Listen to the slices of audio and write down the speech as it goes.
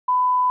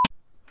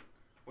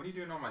What are you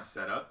doing on my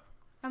setup?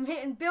 I'm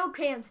hitting bill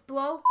cams,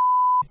 bro.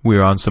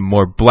 We're on some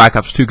more Black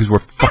Ops 2 because we're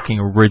fucking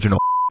original.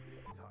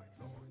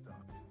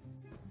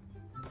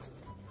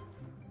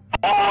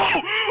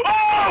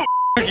 Oh!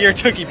 You're a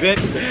tookie,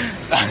 bitch.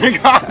 I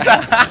got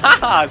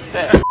that.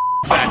 Shit.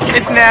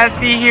 It's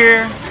nasty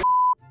here.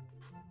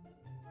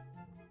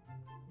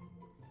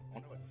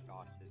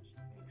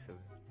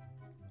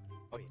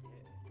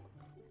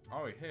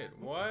 Oh, he hit.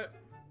 What?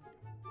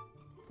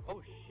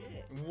 Oh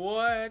shit.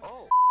 What?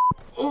 Oh.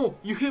 Oh,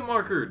 you hit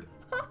markered.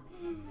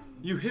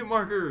 You hit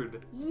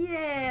markered.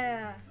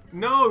 Yeah.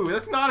 No,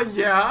 that's not a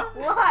yeah.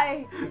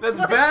 Why? That's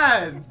What?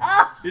 bad.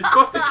 Oh. You're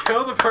supposed to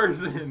kill the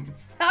person.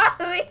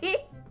 Sorry.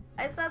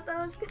 I thought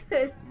that was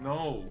good.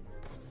 No.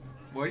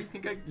 Why do you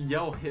think I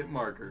yell hit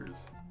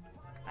markers?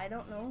 I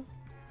don't know.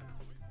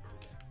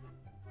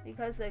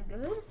 Because they're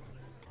good?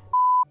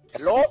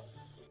 Hello?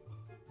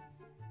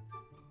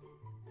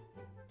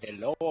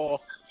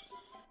 Hello?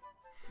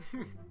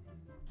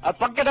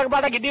 Pag ka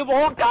nagbalag, hindi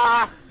mo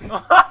ka!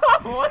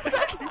 What?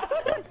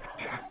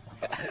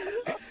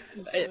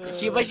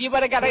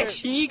 Shiba-shiba na ka ng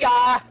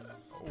shiga!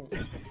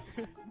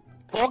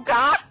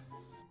 Hoka?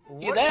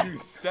 What are you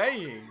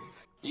saying?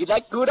 You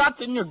like gudats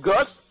in your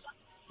guts?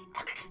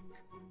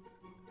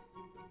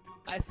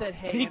 I said,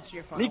 hey, answer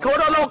your phone.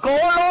 Nikono loco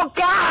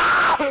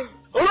loca!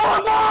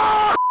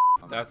 Loca!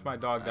 That's my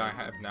dog that I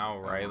have now,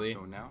 Riley.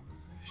 So now,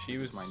 She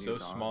was so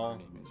small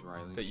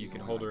that you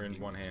can hold her in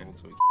one hand.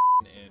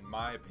 And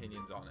my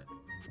opinions on it.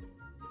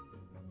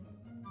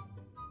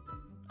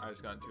 I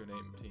just got into an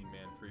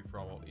 18-man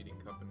free-for-all while eating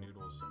cup of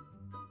noodles.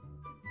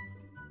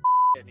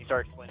 And he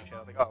started explaining shit. I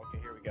was like, oh, okay,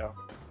 here we go.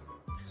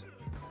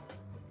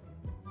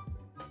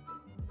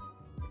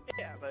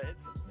 Yeah, but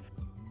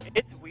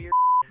it's weird.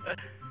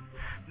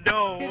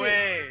 No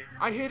way!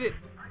 I hit it!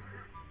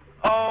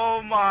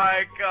 Oh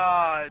my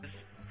god!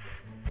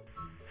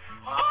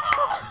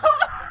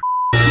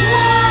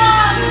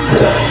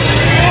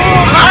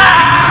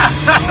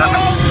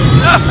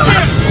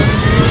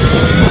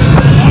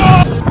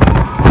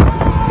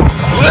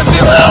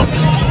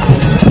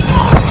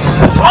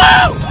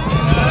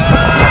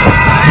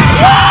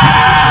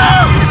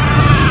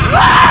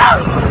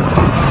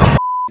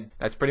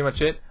 That's pretty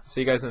much it.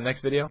 See you guys in the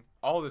next video.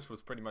 All this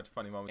was pretty much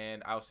funny moment,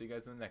 and I'll see you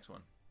guys in the next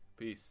one.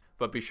 Peace.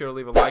 But be sure to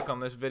leave a like on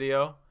this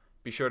video.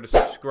 Be sure to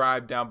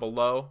subscribe down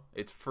below.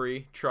 It's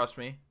free, trust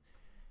me.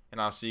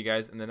 And I'll see you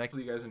guys in the next. If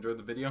you guys enjoyed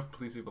the video,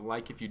 please leave a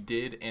like if you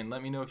did, and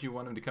let me know if you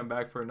want him to come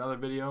back for another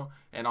video,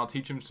 and I'll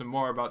teach him some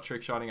more about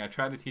trick shotting. I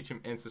tried to teach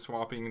him insta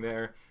swapping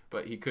there,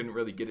 but he couldn't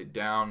really get it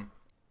down.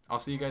 I'll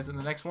see you guys in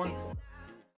the next one.